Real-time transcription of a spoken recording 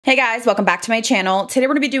Hey guys, welcome back to my channel. Today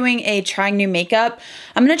we're gonna be doing a trying new makeup.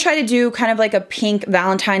 I'm gonna try to do kind of like a pink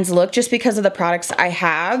Valentine's look just because of the products I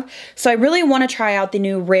have. So I really wanna try out the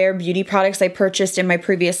new Rare Beauty products I purchased in my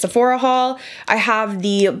previous Sephora haul. I have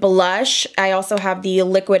the blush, I also have the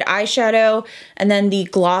liquid eyeshadow, and then the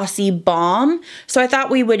glossy balm. So I thought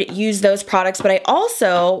we would use those products, but I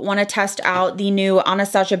also wanna test out the new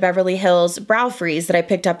Anastasia Beverly Hills Brow Freeze that I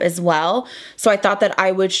picked up as well. So I thought that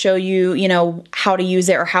I would show you, how to use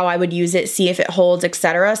it or how I would use it, see if it holds,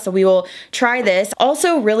 etc. So we will try this.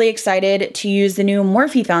 Also really excited to use the new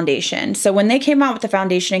Morphe foundation. So when they came out with the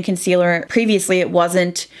foundation and concealer, previously it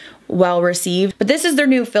wasn't well received, but this is their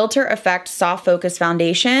new Filter Effect Soft Focus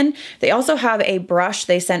Foundation. They also have a brush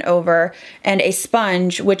they sent over and a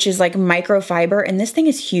sponge, which is like microfiber, and this thing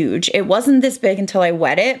is huge. It wasn't this big until I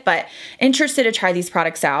wet it, but interested to try these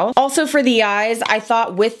products out. Also for the eyes, I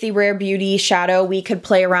thought with the Rare Beauty shadow, we could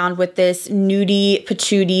play around with this Nudie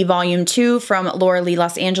Patootie Volume 2 from Laura Lee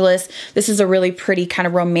Los Angeles. This is a really pretty kind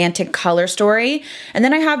of romantic color story. And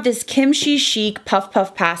then I have this Kimchi Chic Puff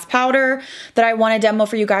Puff Pass powder that I want to demo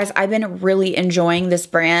for you guys. I've been really enjoying this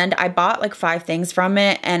brand. I bought like 5 things from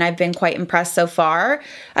it and I've been quite impressed so far.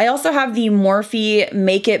 I also have the Morphe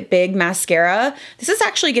Make It Big mascara. This is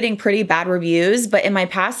actually getting pretty bad reviews, but in my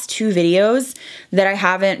past 2 videos that I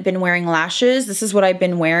haven't been wearing lashes, this is what I've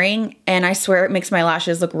been wearing, and I swear it makes my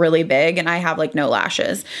lashes look really big and I have like no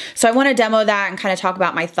lashes. So I want to demo that and kind of talk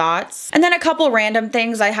about my thoughts. And then a couple random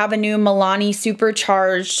things. I have a new Milani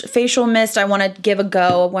Supercharged facial mist I want to give a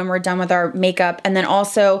go when we're done with our makeup, and then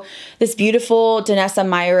also this beautiful Danessa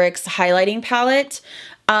Myricks highlighting palette.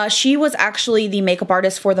 She was actually the makeup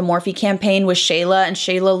artist for the Morphe campaign with Shayla, and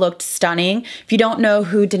Shayla looked stunning. If you don't know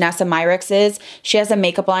who Danessa Myricks is, she has a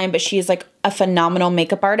makeup line, but she is like a phenomenal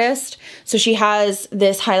makeup artist. So she has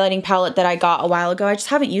this highlighting palette that I got a while ago. I just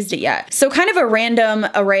haven't used it yet. So kind of a random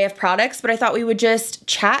array of products, but I thought we would just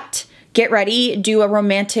chat, get ready, do a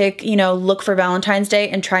romantic, look for Valentine's Day,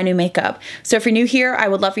 and try new makeup. So if you're new here, I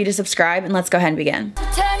would love for you to subscribe, and let's go ahead and begin.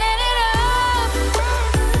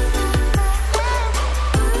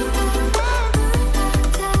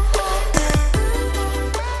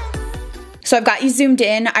 So I've got you zoomed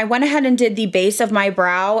in. I went ahead and did the base of my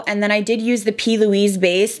brow, and then I did use the P. Louise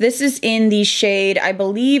base. This is in the shade, I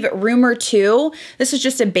believe, Rumor 2. This is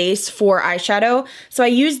just a base for eyeshadow. So I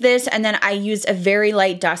used this, and then I used a very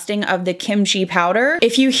light dusting of the kimchi powder.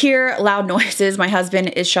 If you hear loud noises, my husband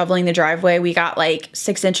is shoveling the driveway. We got like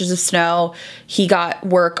 6 inches of snow. He got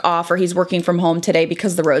work off, or he's working from home today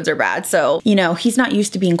because the roads are bad. So, he's not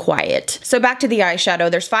used to being quiet. So back to the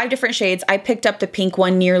eyeshadow. There's 5 different shades. I picked up the pink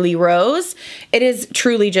one, Nearly Rose. It is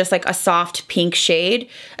truly just like a soft pink shade.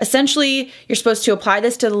 Essentially, you're supposed to apply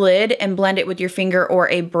this to the lid and blend it with your finger or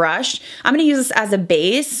a brush. I'm gonna use this as a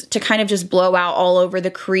base to kind of just blow out all over the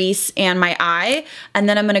crease and my eye. And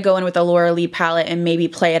then I'm gonna go in with a Laura Lee palette and maybe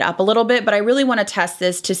play it up a little bit. But I really wanna test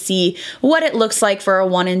this to see what it looks like for a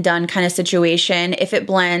one and done kind of situation, if it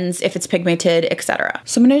blends, if it's pigmented, etc.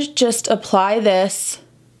 So I'm gonna just apply this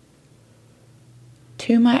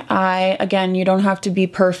to my eye. Again, you don't have to be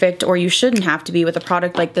perfect, or you shouldn't have to be with a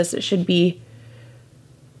product like this. It should be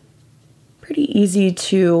pretty easy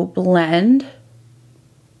to blend.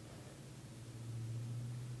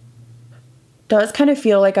 Does kind of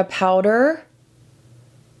feel like a powder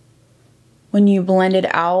when you blend it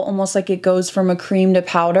out, almost like it goes from a cream to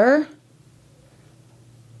powder.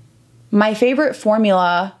 My favorite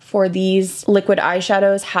formula for these liquid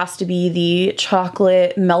eyeshadows has to be the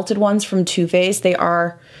chocolate melted ones from Too Faced. They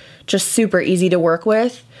are just super easy to work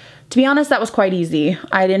with. To be honest, that was quite easy.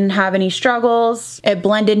 I didn't have any struggles. It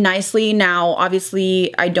blended nicely. Now,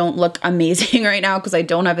 obviously, I don't look amazing right now because I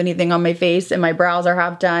don't have anything on my face and my brows are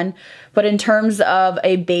half done. But in terms of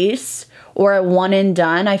a base or a one and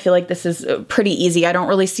done, I feel like this is pretty easy. I don't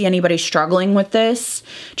really see anybody struggling with this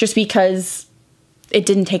just because it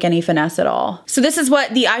didn't take any finesse at all. So this is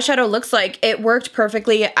what the eyeshadow looks like. It worked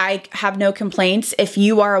perfectly. I have no complaints. If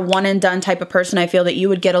you are a one and done type of person, I feel that you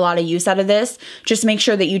would get a lot of use out of this. Just make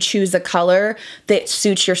sure that you choose a color that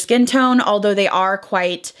suits your skin tone, although they are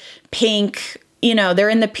quite pink. They're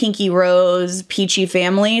in the pinky rose, peachy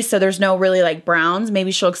family, so there's no really like browns.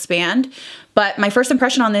 Maybe she'll expand. But my first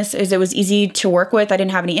impression on this is it was easy to work with. I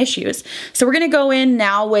didn't have any issues. So we're gonna go in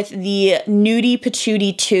now with the Nudie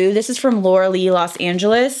Patootie 2. This is from Laura Lee Los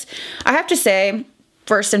Angeles. I have to say,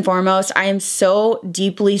 First and foremost, I am so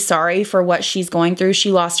deeply sorry for what she's going through.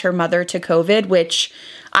 She lost her mother to COVID, which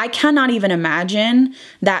I cannot even imagine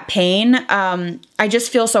that pain. I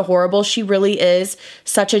just feel so horrible. She really is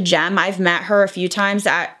such a gem. I've met her a few times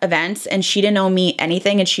at events and she didn't owe me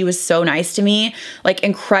anything and she was so nice to me, like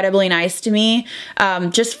incredibly nice to me.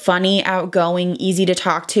 Just funny, outgoing, easy to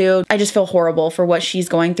talk to. I just feel horrible for what she's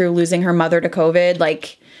going through, losing her mother to COVID.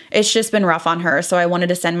 Like, it's just been rough on her, so I wanted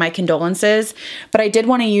to send my condolences. But I did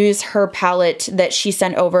want to use her palette that she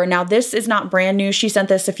sent over. Now, this is not brand new. She sent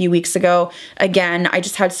this a few weeks ago. Again, I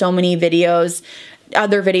just had so many videos,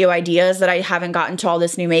 other video ideas that I haven't gotten to all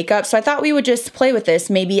this new makeup. So I thought we would just play with this,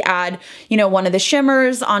 maybe add, you know, one of the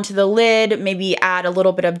shimmers onto the lid, maybe add a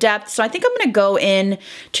little bit of depth. So I think I'm gonna go in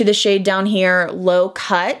to the shade down here, Low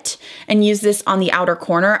Cut, and use this on the outer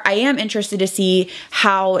corner. I am interested to see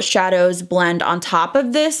how shadows blend on top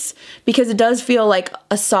of this because it does feel like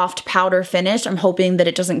a soft powder finish. I'm hoping that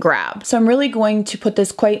it doesn't grab. So I'm really going to put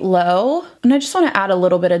this quite low, and I just wanna add a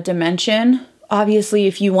little bit of dimension. Obviously,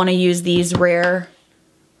 if you wanna use these Rare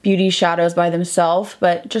Beauty shadows by themselves,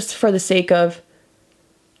 but just for the sake of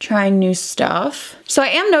trying new stuff. So I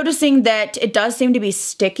am noticing that it does seem to be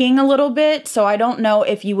sticking a little bit, so I don't know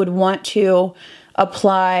if you would want to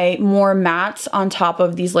apply more mattes on top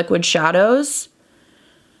of these liquid shadows.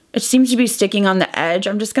 It seems to be sticking on the edge.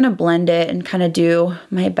 I'm just gonna blend it and kind of do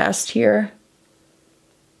my best here.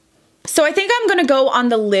 So I think I'm gonna go on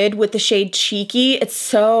the lid with the shade Cheeky. It's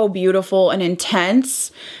so beautiful and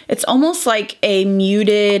intense. It's almost like a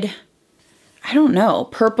muted, I don't know,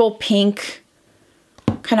 purple pink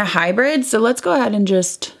kind of hybrid. So let's go ahead and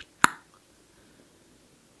just,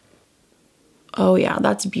 oh yeah,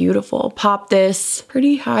 that's beautiful. Pop this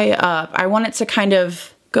pretty high up. I want it to kind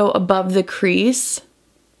of go above the crease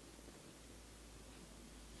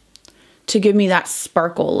to give me that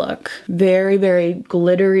sparkle look. Very, very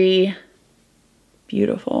glittery,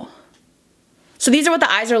 beautiful. So these are what the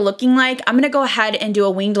eyes are looking like. I'm gonna go ahead and do a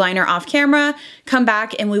winged liner off camera, come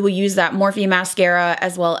back and we will use that Morphe mascara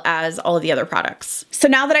as well as all of the other products. So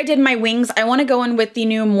now that I did my wings, I wanna go in with the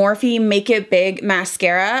new Morphe Make It Big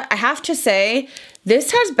mascara. I have to say,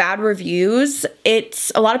 this has bad reviews.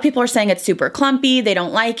 A lot of people are saying it's super clumpy, they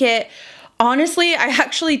don't like it. Honestly, I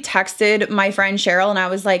actually texted my friend Cheryl and I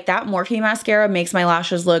was like, that Morphe mascara makes my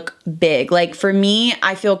lashes look big. Like for me,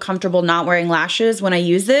 I feel comfortable not wearing lashes when I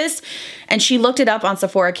use this. And she looked it up on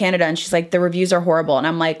Sephora Canada and she's like, the reviews are horrible. And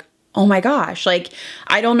I'm like, oh my gosh, like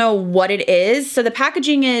I don't know what it is. So the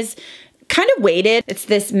packaging is kind of weighted. It's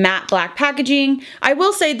this matte black packaging. I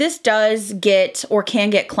will say this does get or can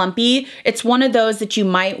get clumpy. It's one of those that you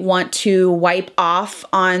might want to wipe off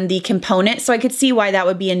on the component. So I could see why that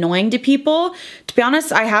would be annoying to people. To be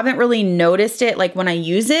honest, I haven't really noticed it like when I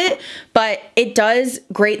use it, but it does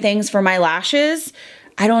great things for my lashes.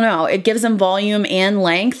 I don't know, it gives them volume and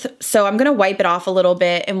length. So I'm gonna wipe it off a little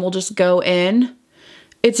bit and we'll just go in.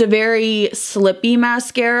 It's a very slippy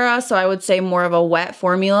mascara, so I would say more of a wet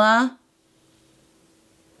formula.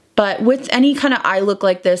 But with any kind of eye look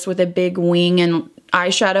like this with a big wing and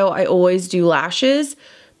eyeshadow, I always do lashes.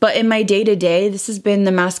 But in my day-to-day, this has been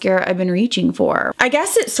the mascara I've been reaching for. I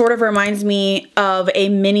guess it sort of reminds me of a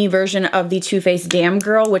mini version of the Too Faced Damn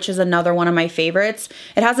Girl, which is another one of my favorites.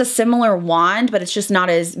 It has a similar wand, but it's just not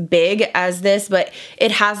as big as this, but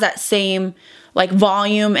it has that same like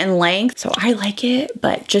volume and length. So I like it,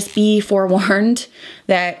 but just be forewarned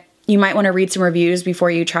that you might want to read some reviews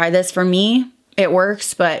before you try this. For me, it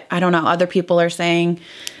works, but I don't know, other people are saying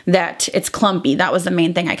that it's clumpy. That was the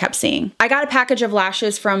main thing I kept seeing. I got a package of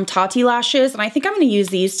lashes from Tati Lashes, and I think I'm gonna use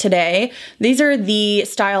these today. These are the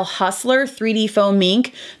style Hustler 3D Foam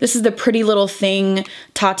Ink. This is the Pretty Little Thing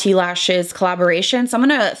Tati Lashes collaboration. So I'm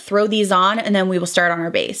gonna throw these on and then we will start on our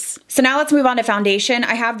base. So now let's move on to foundation.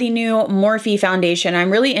 I have the new Morphe foundation. I'm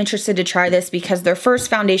really interested to try this because their first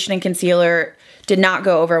foundation and concealer did not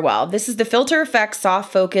go over well. This is the Filter Effects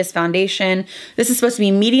Soft Focus Foundation. This is supposed to be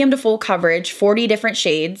medium to full coverage, 40 different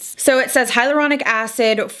shades. So it says hyaluronic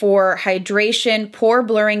acid for hydration, pore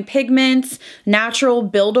blurring pigments, natural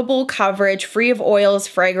buildable coverage, free of oils,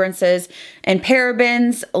 fragrances, and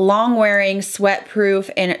parabens, long wearing, sweat proof,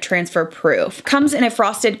 and transfer proof. Comes in a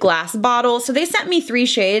frosted glass bottle. So they sent me 3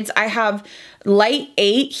 shades. I have light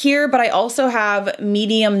 8 here, but I also have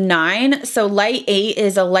medium 9. So light 8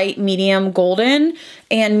 is a light medium golden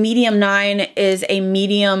and medium 9 is a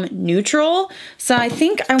medium neutral. So I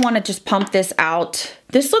think I want to just pump this out.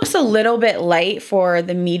 This looks a little bit light for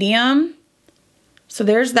the medium. So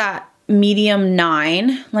there's that medium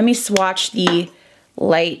 9. Let me swatch the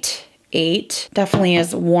light 8. Definitely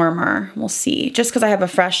is warmer. We'll see. Just because I have a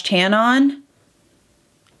fresh tan on.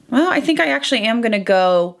 Well, I think I actually am gonna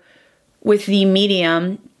go with the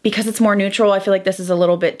medium because it's more neutral. I feel like this is a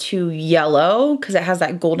little bit too yellow because it has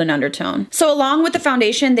that golden undertone. So along with the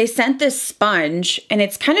foundation, they sent this sponge, and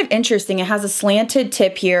it's kind of interesting. It has a slanted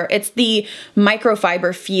tip here. It's the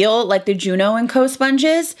microfiber feel like the Juno & Co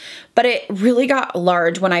sponges, but it really got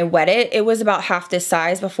large when I wet it. It was about half this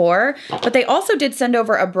size before, but they also did send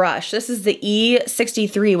over a brush. This is the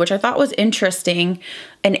E63, which I thought was interesting,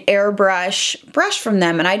 an airbrush brush from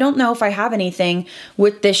them. And I don't know if I have anything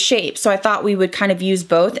with this shape. So I thought we would kind of use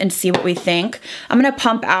both and see what we think. I'm gonna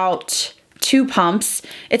pump out 2 pumps.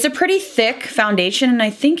 It's a pretty thick foundation, and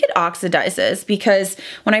I think it oxidizes because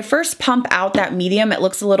when I first pump out that medium, it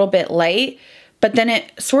looks a little bit light, but then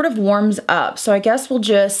it sort of warms up. So I guess we'll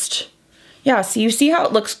just, yeah, so you see how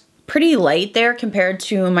it looks pretty light there compared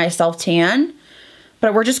to my self tan,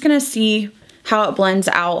 but we're just gonna see how it blends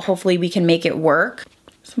out. Hopefully we can make it work.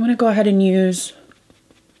 So I'm gonna go ahead and use,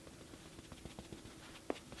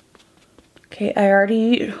 okay,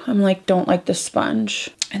 I'm like, don't like the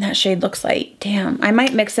sponge. And that shade looks light, damn. I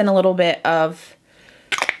might mix in a little bit of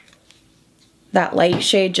that light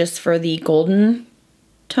shade just for the golden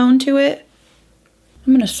tone to it.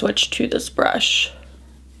 I'm gonna switch to this brush.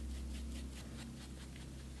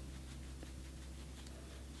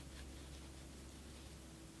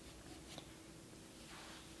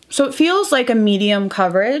 So it feels like a medium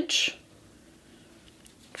coverage.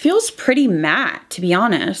 Feels pretty matte, to be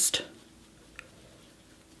honest.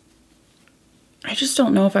 I just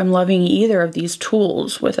don't know if I'm loving either of these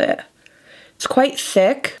tools with it. It's quite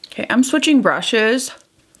thick. Okay, I'm switching brushes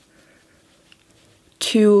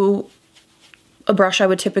to a brush I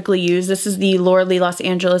would typically use. This is the Laura Lee Los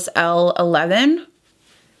Angeles L11.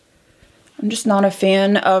 I'm just not a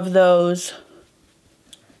fan of those.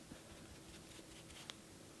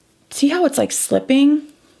 See how it's like slipping?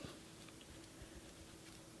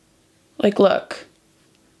 Like, look.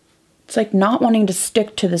 It's like not wanting to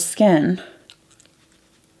stick to the skin.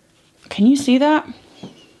 Can you see that?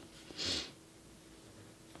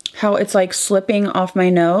 How it's like slipping off my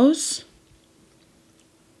nose?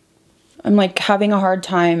 I'm like having a hard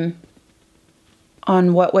time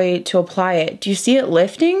on what way to apply it. Do you see it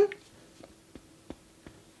lifting?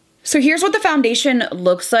 So here's what the foundation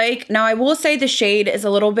looks like. Now I will say the shade is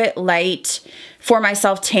a little bit light for my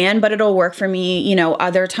self tan, but it'll work for me, you know,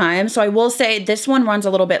 other times. So I will say this one runs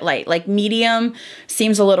a little bit light, like medium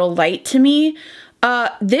seems a little light to me.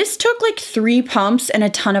 This took like 3 pumps and a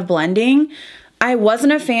ton of blending. I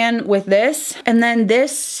wasn't a fan with this. And then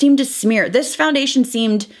this seemed to smear. This foundation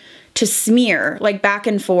seemed to smear like back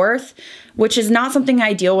and forth, which is not something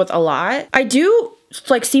I deal with a lot. I do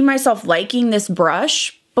like see myself liking this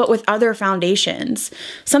brush, but with other foundations.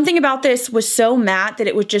 Something about this was so matte that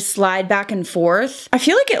it would just slide back and forth. I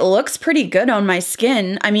feel like it looks pretty good on my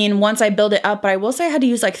skin. I mean, once I build it up, but I will say I had to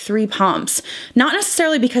use like 3 pumps. Not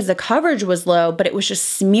necessarily because the coverage was low, but it was just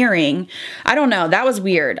smearing. I don't know, that was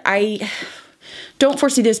weird. I don't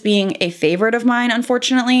foresee this being a favorite of mine,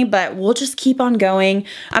 unfortunately, but we'll just keep on going.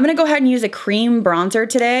 I'm gonna go ahead and use a cream bronzer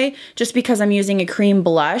today, just because I'm using a cream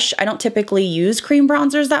blush. I don't typically use cream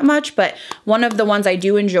bronzers that much, but one of the ones I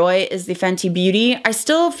do enjoy is the Fenty Beauty. I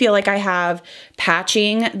still feel like I have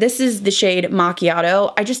patching. This is the shade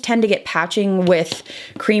Macchiato. I just tend to get patching with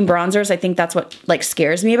cream bronzers. I think that's what like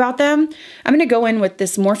scares me about them. I'm gonna go in with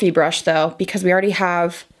this Morphe brush though, because we already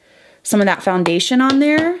have some of that foundation on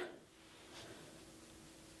there.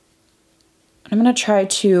 I'm gonna try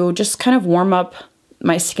to just kind of warm up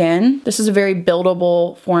my skin. This is a very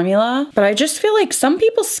buildable formula, but I just feel like some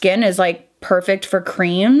people's skin is like perfect for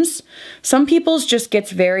creams. Some people's just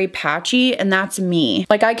gets very patchy, and that's me.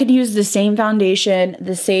 Like I could use the same foundation,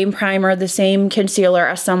 the same primer, the same concealer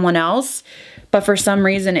as someone else, but for some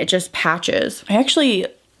reason it just patches. I actually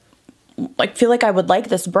like feel like I would like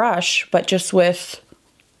this brush, but just with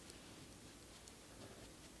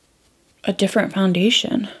a different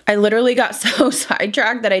foundation. I literally got so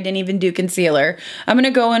sidetracked that I didn't even do concealer. I'm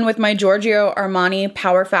gonna go in with my Giorgio Armani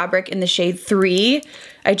Power Fabric in the shade 3.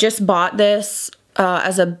 I just bought this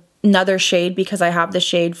as another shade because I have the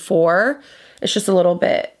shade 4. It's just a little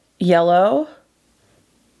bit yellow.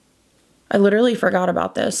 I literally forgot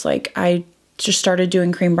about this. Like I just started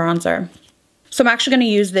doing cream bronzer. So I'm actually gonna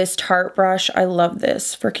use this Tarte brush. I love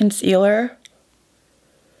this for concealer.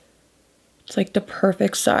 It's like the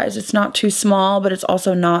perfect size. It's not too small, but it's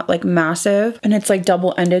also not like massive. And it's like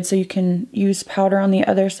double-ended, so you can use powder on the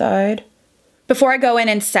other side. Before I go in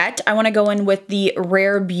and set, I wanna go in with the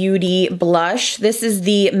Rare Beauty blush. This is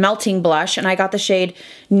the Melting Blush, and I got the shade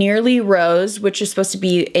Nearly Rose, which is supposed to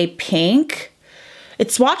be a pink.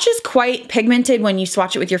 It swatches quite pigmented when you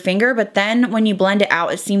swatch it with your finger, but then when you blend it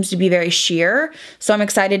out, it seems to be very sheer. So I'm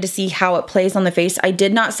excited to see how it plays on the face. I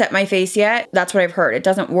did not set my face yet. That's what I've heard. It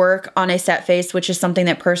doesn't work on a set face, which is something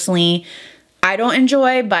that personally I don't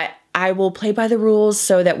enjoy, but I will play by the rules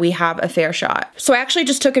so that we have a fair shot. So I actually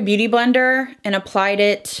just took a beauty blender and applied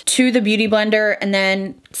it to the beauty blender and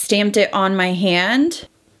then stamped it on my hand.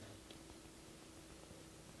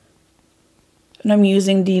 And I'm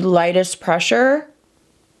using the lightest pressure.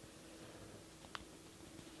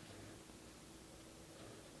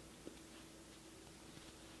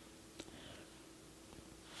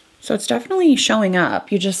 So it's definitely showing up.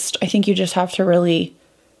 I think you just have to really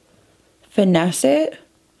finesse it.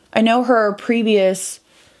 I know her previous,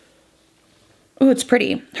 ooh, it's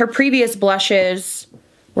pretty. Her previous blushes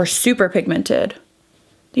were super pigmented.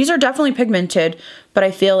 These are definitely pigmented, but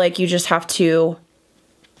I feel like you just have to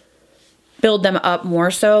build them up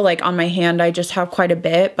more so. Like on my hand, I just have quite a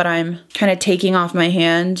bit, but I'm kind of taking off my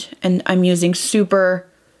hand and I'm using super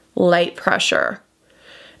light pressure.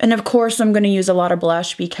 And of course, I'm going to use a lot of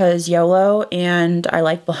blush because YOLO and I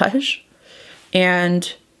like blush.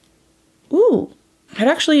 And, ooh. It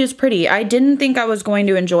actually is pretty. I didn't think I was going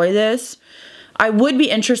to enjoy this. I would be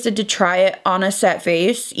interested to try it on a set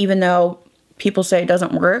face, even though people say it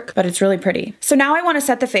doesn't work, but it's really pretty. So now I want to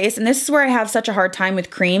set the face, and this is where I have such a hard time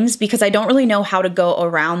with creams because I don't really know how to go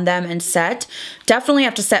around them and set. Definitely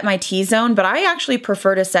have to set my T-zone, but I actually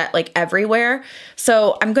prefer to set like everywhere.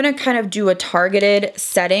 So I'm going to kind of do a targeted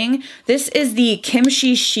setting. This is the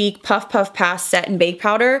Kimchi Chic Puff Puff Pass Set and Bake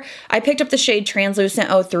Powder. I picked up the shade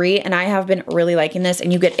Translucent 03 and I have been really liking this,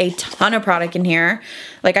 and you get a ton of product in here.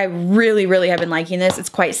 Like I really, really have been liking this. It's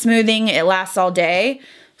quite smoothing. It lasts all day.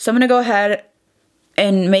 So I'm going to go ahead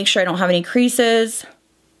and make sure I don't have any creases.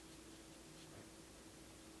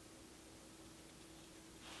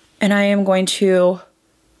 And I am going to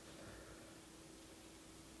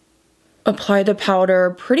apply the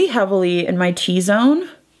powder pretty heavily in my T-zone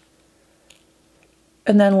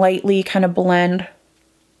and then lightly kind of blend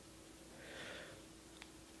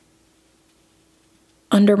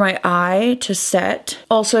under my eye to set.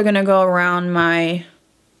 Also gonna go around my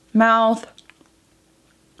mouth,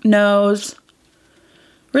 nose,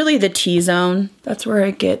 really the T-zone. That's where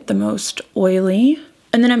I get the most oily.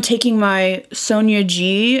 And then I'm taking my Sonia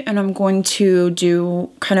G and I'm going to do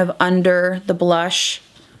kind of under the blush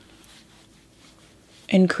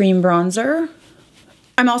and cream bronzer.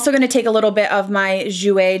 I'm also going to take a little bit of my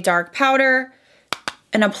Jouer dark powder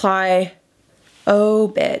and apply,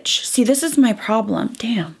 oh bitch. See, this is my problem,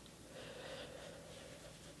 damn.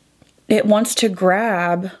 It wants to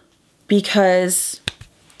grab because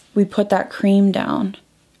we put that cream down.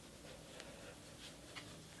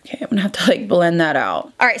 Okay, I'm gonna have to like blend that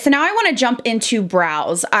out. All right, so now I wanna jump into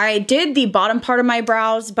brows. I did the bottom part of my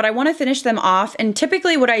brows, but I wanna finish them off. And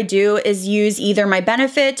typically what I do is use either my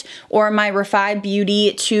Benefit or my Refi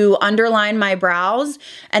Beauty to underline my brows.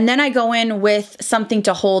 And then I go in with something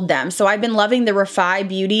to hold them. So I've been loving the Refi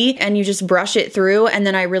Beauty, and you just brush it through and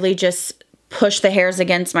then I really just push the hairs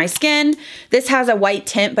against my skin. This has a white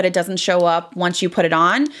tint, but it doesn't show up once you put it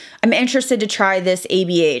on. I'm interested to try this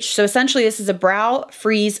ABH. So essentially this is a brow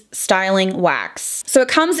freeze styling wax. So it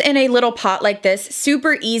comes in a little pot like this,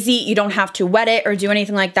 super easy. You don't have to wet it or do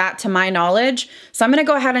anything like that to my knowledge. So I'm gonna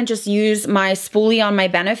go ahead and just use my spoolie on my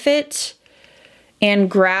Benefit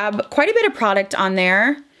and grab quite a bit of product on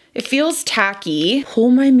there. It feels tacky. Pull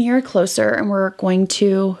my mirror closer and we're going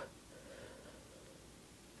to,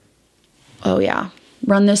 oh yeah,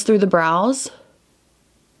 run this through the brows.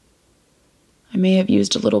 I may have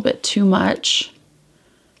used a little bit too much.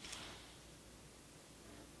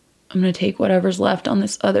 I'm gonna take whatever's left on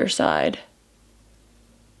this other side.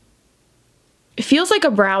 It feels like a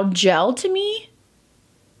brow gel to me,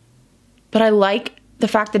 but I like the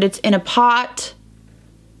fact that it's in a pot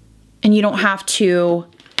and you don't have to,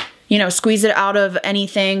 you know, squeeze it out of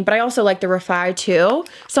anything, but I also like the Refi too.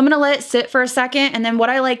 So I'm gonna let it sit for a second, and then what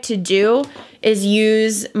I like to do is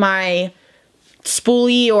use my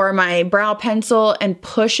spoolie or my brow pencil and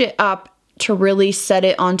push it up to really set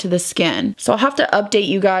it onto the skin. So I'll have to update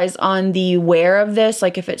you guys on the wear of this,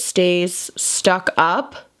 like if it stays stuck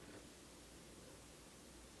up.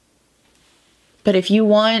 But if you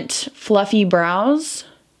want fluffy brows,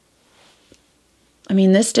 I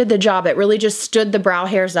mean, this did the job. It really just stood the brow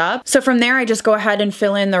hairs up. So from there, I just go ahead and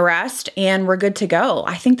fill in the rest and we're good to go.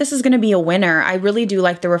 I think this is gonna be a winner. I really do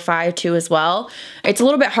like the Refi too as well. It's a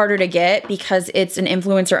little bit harder to get because it's an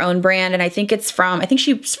influencer owned brand, and I think it's from,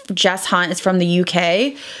 Jess Hunt is from the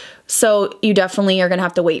UK. So you definitely are gonna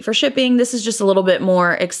have to wait for shipping. This is just a little bit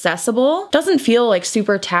more accessible. Doesn't feel like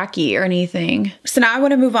super tacky or anything. So now I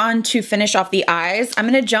wanna move on to finish off the eyes. I'm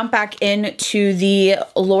gonna jump back into the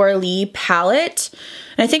Laura Lee palette.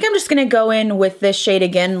 And I think I'm just gonna go in with this shade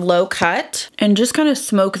again, Low Cut, and just kind of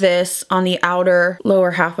smoke this on the outer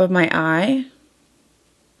lower half of my eye.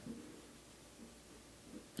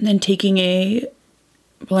 And then taking a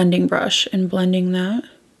blending brush and blending that.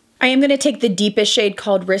 I am gonna take the deepest shade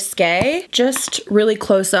called Risque, just really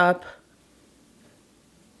close up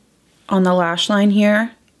on the lash line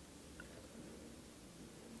here.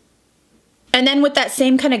 And then with that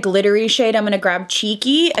same kind of glittery shade, I'm gonna grab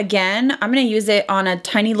Cheeky. Again, I'm gonna use it on a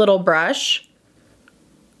tiny little brush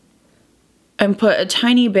and put a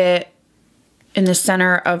tiny bit in the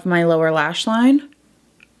center of my lower lash line.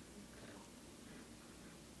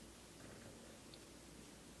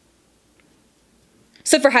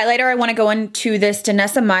 So for highlighter, I want to go into this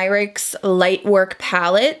Danessa Myricks Lightwork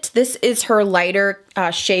palette. This is her lighter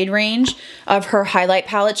shade range of her highlight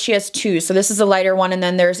palette. She has two. So this is a lighter one and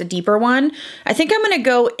then there's a deeper one. I think I'm going to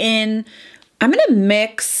go in, I'm going to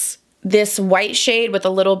mix this white shade with a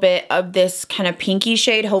little bit of this kind of pinky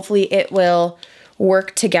shade. Hopefully it will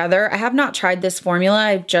work together. I have not tried this formula.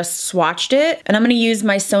 I've just swatched it. And I'm going to use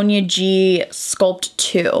my Sonia G Sculpt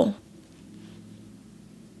 2.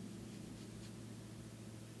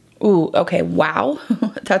 Ooh, okay, wow,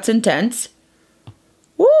 that's intense.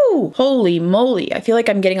 Woo, holy moly. I feel like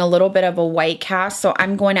I'm getting a little bit of a white cast, so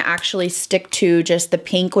I'm going to actually stick to just the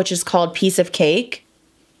pink, which is called Piece of Cake.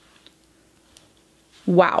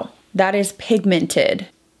 Wow, that is pigmented.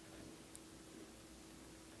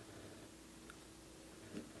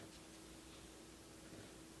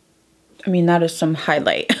 I mean, that is some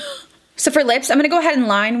highlight. So for lips, I'm gonna go ahead and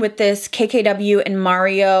line with this KKW and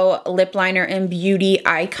Mario lip liner in Beauty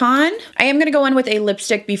Icon. I am gonna go in with a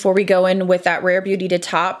lipstick before we go in with that Rare Beauty to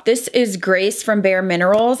top. This is Grace from Bare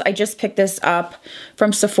Minerals. I just picked this up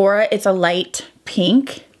from Sephora. It's a light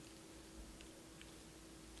pink.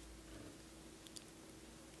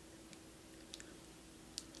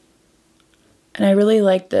 And I really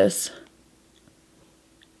like this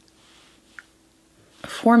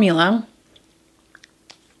formula.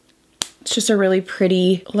 It's just a really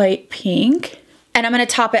pretty light pink. And I'm gonna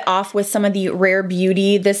top it off with some of the Rare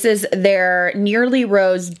Beauty. This is their Nearly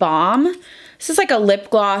Rose Balm. This is like a lip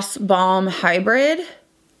gloss balm hybrid.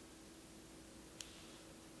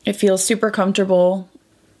 It feels super comfortable.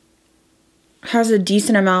 Has a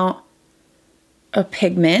decent amount of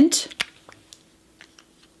pigment.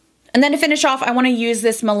 And then to finish off, I wanna use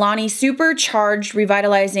this Milani Supercharged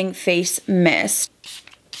Revitalizing Face Mist.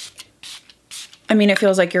 I mean, it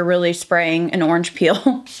feels like you're really spraying an orange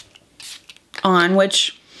peel on,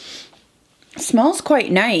 which smells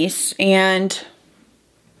quite nice, and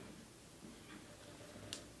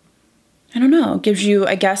I don't know, gives you,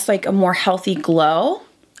 I guess, like a more healthy glow.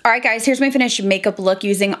 All right, guys, here's my finished makeup look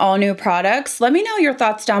using all new products. Let me know your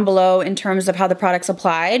thoughts down below in terms of how the products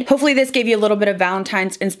applied. Hopefully this gave you a little bit of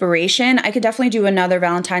Valentine's inspiration. I could definitely do another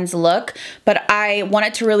Valentine's look, but I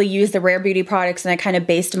wanted to really use the Rare Beauty products and I kind of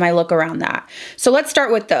based my look around that. So let's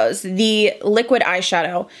start with those. The liquid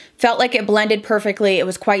eyeshadow. Felt like it blended perfectly. It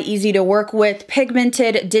was quite easy to work with,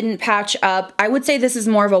 pigmented, didn't patch up. I would say this is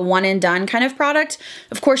more of a one and done kind of product.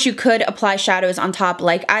 Of course, you could apply shadows on top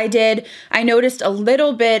like I did. I noticed a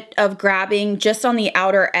little bit of grabbing just on the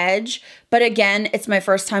outer edge, but again, it's my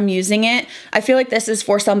first time using it. I feel like this is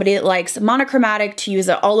for somebody that likes monochromatic, to use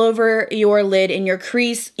it all over your lid in your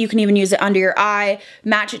crease. You can even use it under your eye,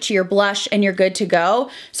 match it to your blush, and you're good to go.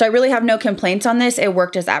 So I really have no complaints on this. It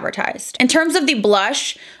worked as advertised. In terms of the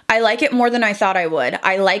blush, I like it more than I thought I would.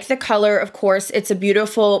 I like the color, of course. It's a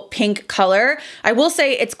beautiful pink color. I will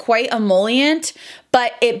say it's quite emollient,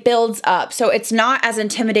 but it builds up. So it's not as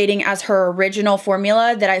intimidating as her original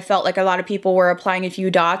formula that I felt like a lot of people were applying a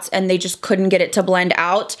few dots and they just couldn't get it to blend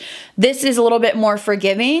out. This is a little bit more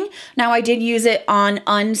forgiving. Now, I did use it on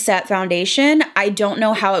unset foundation. I don't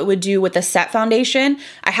know how it would do with a set foundation.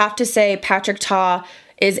 I have to say Patrick Ta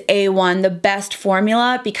is A1, the best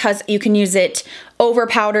formula, because you can use it over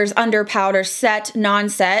powders, under powders, set,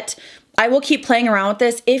 non-set. I will keep playing around with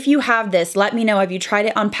this. If you have this, let me know. Have you tried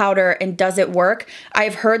it on powder and does it work?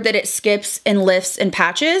 I've heard that it skips and lifts in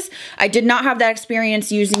patches. I did not have that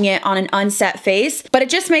experience using it on an unset face, but it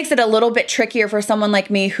just makes it a little bit trickier for someone like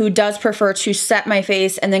me who does prefer to set my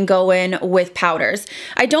face and then go in with powders.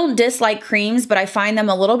 I don't dislike creams, but I find them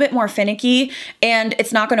a little bit more finicky and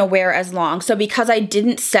it's not gonna wear as long. So because I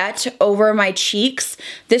didn't set over my cheeks,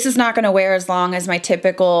 this is not gonna wear as long as my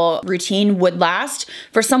typical routine would last.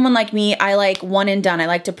 For someone like me me, I like one and done. I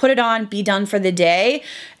like to put it on, be done for the day.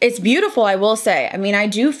 It's beautiful, I will say. I mean, I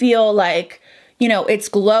do feel like, you know, it's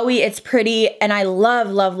glowy, it's pretty, and I love,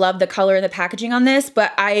 love, love the color and the packaging on this,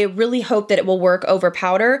 but I really hope that it will work over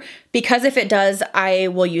powder, because if it does, I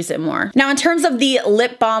will use it more. Now, in terms of the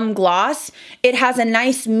lip balm gloss, it has a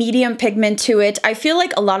nice medium pigment to it. I feel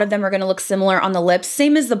like a lot of them are gonna look similar on the lips,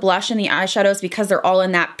 same as the blush and the eyeshadows, because they're all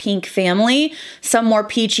in that pink family, some more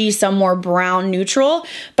peachy, some more brown neutral,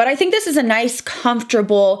 but I think this is a nice,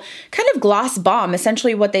 comfortable kind of gloss balm,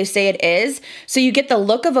 essentially what they say it is. So you get the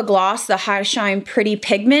look of a gloss, the high shine, pretty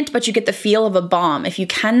pigment, but you get the feel of a balm. If you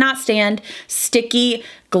cannot stand sticky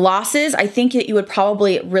glosses, I think that you would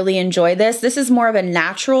probably really enjoy this. This is more of a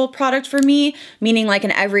natural product for me, meaning like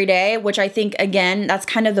an everyday, which I think, again, that's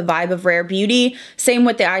kind of the vibe of Rare Beauty. Same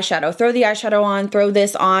with the eyeshadow. Throw the eyeshadow on, throw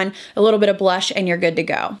this on, a little bit of blush, and you're good to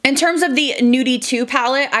go. In terms of the Nudie 2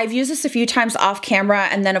 palette, I've used this a few times off camera,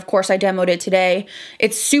 and then of course I demoed it today.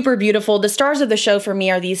 It's super beautiful. The stars of the show for me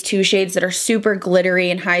are these two shades that are super glittery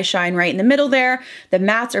and high shine right in the middle there. The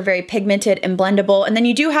mattes are very pigmented and blendable, and then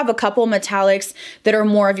you do have a couple metallics that are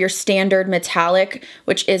more of your standard metallic,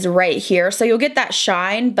 which is right here. So you'll get that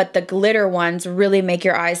shine, but the glitter ones really make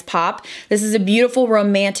your eyes pop. This is a beautiful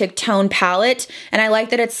romantic tone palette, and I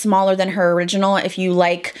like that it's smaller than her original if you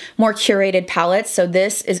like more curated palettes. So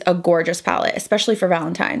this is a gorgeous palette, especially for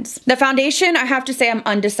Valentine's. The foundation, I have to say I'm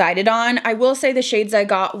undecided on. I will say the shades I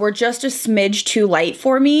got were just a smidge too light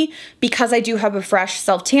for me, because I do have a fresh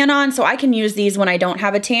self tan on, so I can use these when I don't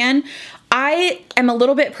have a tan. I am a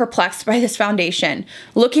little bit perplexed by this foundation.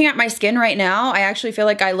 Looking at my skin right now, I actually feel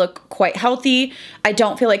like I look quite healthy. I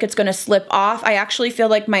don't feel like it's gonna slip off. I actually feel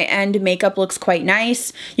like my end makeup looks quite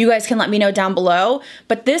nice. You guys can let me know down below.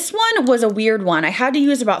 But this one was a weird one. I had to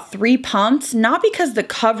use about 3 pumps, not because the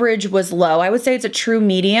coverage was low. I would say it's a true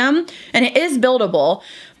medium, and it is buildable.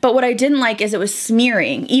 But what I didn't like is it was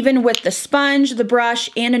smearing, even with the sponge, the brush,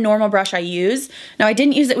 and a normal brush I use. Now, I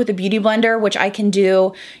didn't use it with a beauty blender, which I can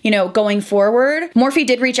do, you know, going forward. Morphe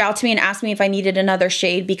did reach out to me and ask me if I needed another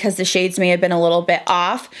shade, because the shades may have been a little bit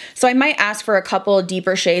off. So I might ask for a couple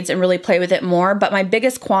deeper shades and really play with it more. But my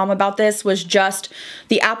biggest qualm about this was just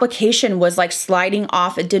the application was like sliding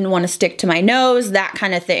off. It didn't want to stick to my nose, that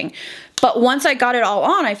kind of thing. But once I got it all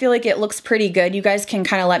on, I feel like it looks pretty good. You guys can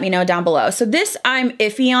kind of let me know down below. So this I'm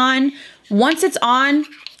iffy on. Once it's on,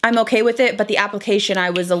 I'm okay with it, but the application,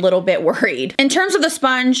 I was a little bit worried. In terms of the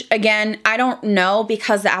sponge, again, I don't know,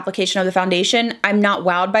 because the application of the foundation, I'm not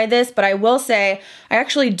wowed by this, but I will say I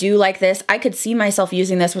actually do like this. I could see myself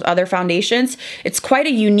using this with other foundations. It's quite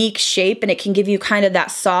a unique shape, and it can give you kind of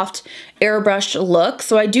that soft airbrushed look.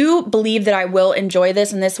 So I do believe that I will enjoy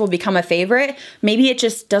this, and this will become a favorite. Maybe it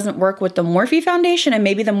just doesn't work with the Morphe foundation, and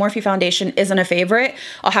maybe the Morphe foundation isn't a favorite.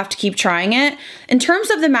 I'll have to keep trying it. In terms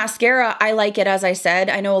of the mascara, I like it, as I said.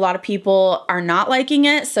 I know a lot of people are not liking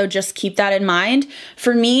it, so just keep that in mind.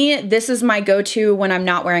 For me, this is my go-to when I'm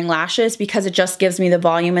not wearing lashes, because it just gives me the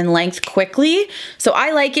volume and length quickly. So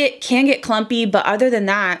I like it. Can get clumpy, but other than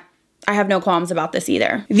that, I have no qualms about this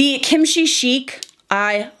either. The Kimchi Chic,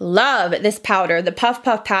 I love this powder, the Puff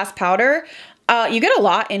Puff Pass powder. You get a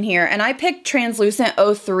lot in here, and I picked Translucent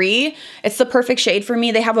 03. It's the perfect shade for me.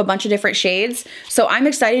 They have a bunch of different shades, so I'm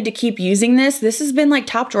excited to keep using this. This has been like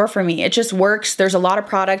top drawer for me. It just works. There's a lot of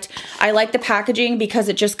product. I like the packaging because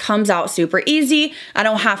it just comes out super easy. I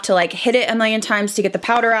don't have to like hit it a million times to get the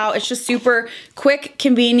powder out. It's just super quick,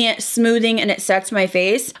 convenient, smoothing, and it sets my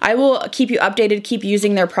face. I will keep you updated, keep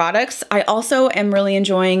using their products. I also am really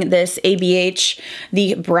enjoying this ABH,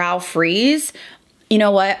 the Brow Freeze. You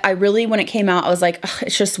know what? I really, when it came out, I was like, ugh,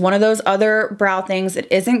 it's just one of those other brow things. It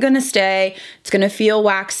isn't going to stay. It's going to feel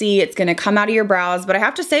waxy. It's going to come out of your brows. But I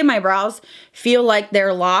have to say, my brows feel like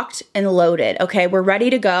they're locked and loaded. Okay, we're ready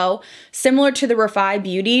to go. Similar to the Refi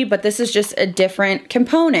Beauty, but this is just a different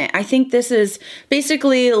component. I think this is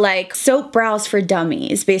basically like soap brows for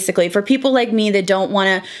dummies, basically for people like me that don't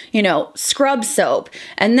want to, you know, scrub soap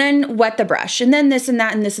and then wet the brush and then this and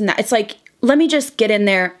that and this and that. It's like, let me just get in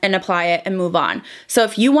there and apply it and move on. So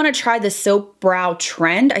if you want to try the soap brow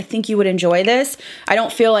trend, I think you would enjoy this. I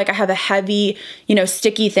don't feel like I have a heavy, you know,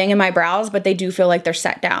 sticky thing in my brows, but they do feel like they're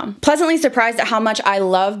set down. Pleasantly surprised at how much I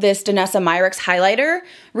love this Danessa Myricks highlighter.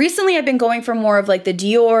 Recently, I've been going for more of like the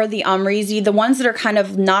Dior, the Amrezy, the ones that are kind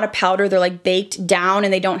of not a powder. They're like baked down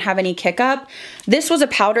and they don't have any kick up. This was a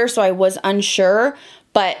powder, so I was unsure.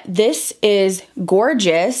 But this is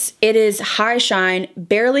gorgeous. It is high shine,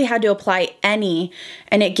 barely had to apply any,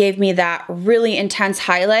 and it gave me that really intense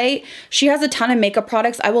highlight. She has a ton of makeup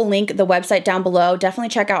products. I will link the website down below. Definitely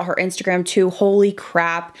check out her Instagram too. Holy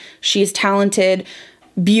crap, she's talented.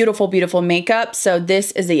 beautiful, beautiful makeup. So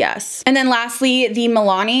this is a yes. And then lastly, the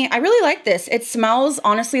Milani. I really like this. It smells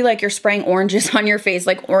honestly like you're spraying oranges on your face,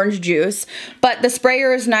 like orange juice, but the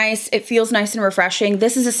sprayer is nice. It feels nice and refreshing.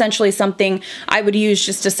 This is essentially something I would use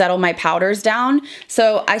just to settle my powders down.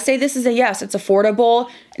 So I say this is a yes. It's affordable.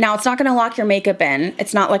 Now, it's not going to lock your makeup in.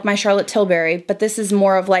 It's not like my Charlotte Tilbury, but this is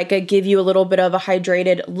more of like a give you a little bit of a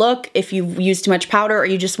hydrated look if you use too much powder or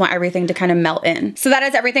you just want everything to kind of melt in. So that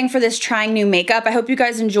is everything for this trying new makeup. I hope you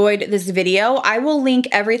guys enjoyed this video. I will link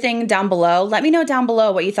everything down below. Let me know down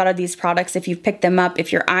below what you thought of these products, if you've picked them up,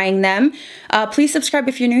 if you're eyeing them. Please subscribe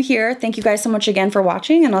if you're new here. Thank you guys so much again for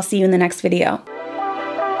watching, and I'll see you in the next video.